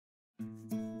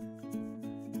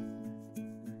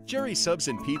Jerry Subs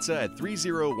and Pizza at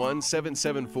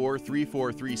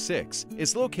 301-774-3436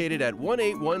 is located at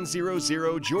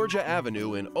 18100 Georgia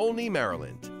Avenue in Olney,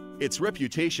 Maryland. Its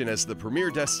reputation as the premier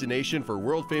destination for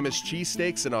world-famous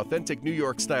cheesesteaks and authentic New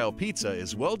York-style pizza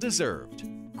is well-deserved.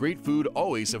 Great food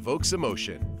always evokes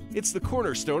emotion. It's the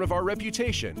cornerstone of our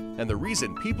reputation and the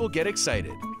reason people get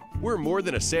excited. We're more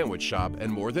than a sandwich shop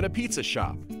and more than a pizza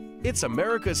shop. It's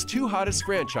America's two hottest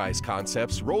franchise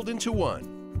concepts rolled into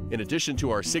one. In addition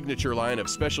to our signature line of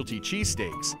specialty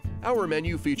cheesesteaks, our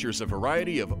menu features a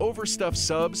variety of overstuffed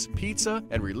subs, pizza,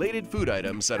 and related food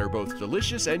items that are both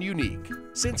delicious and unique.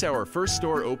 Since our first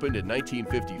store opened in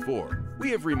 1954,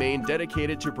 we have remained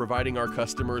dedicated to providing our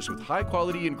customers with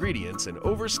high-quality ingredients and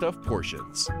overstuffed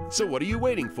portions. So what are you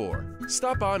waiting for?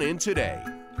 Stop on in today.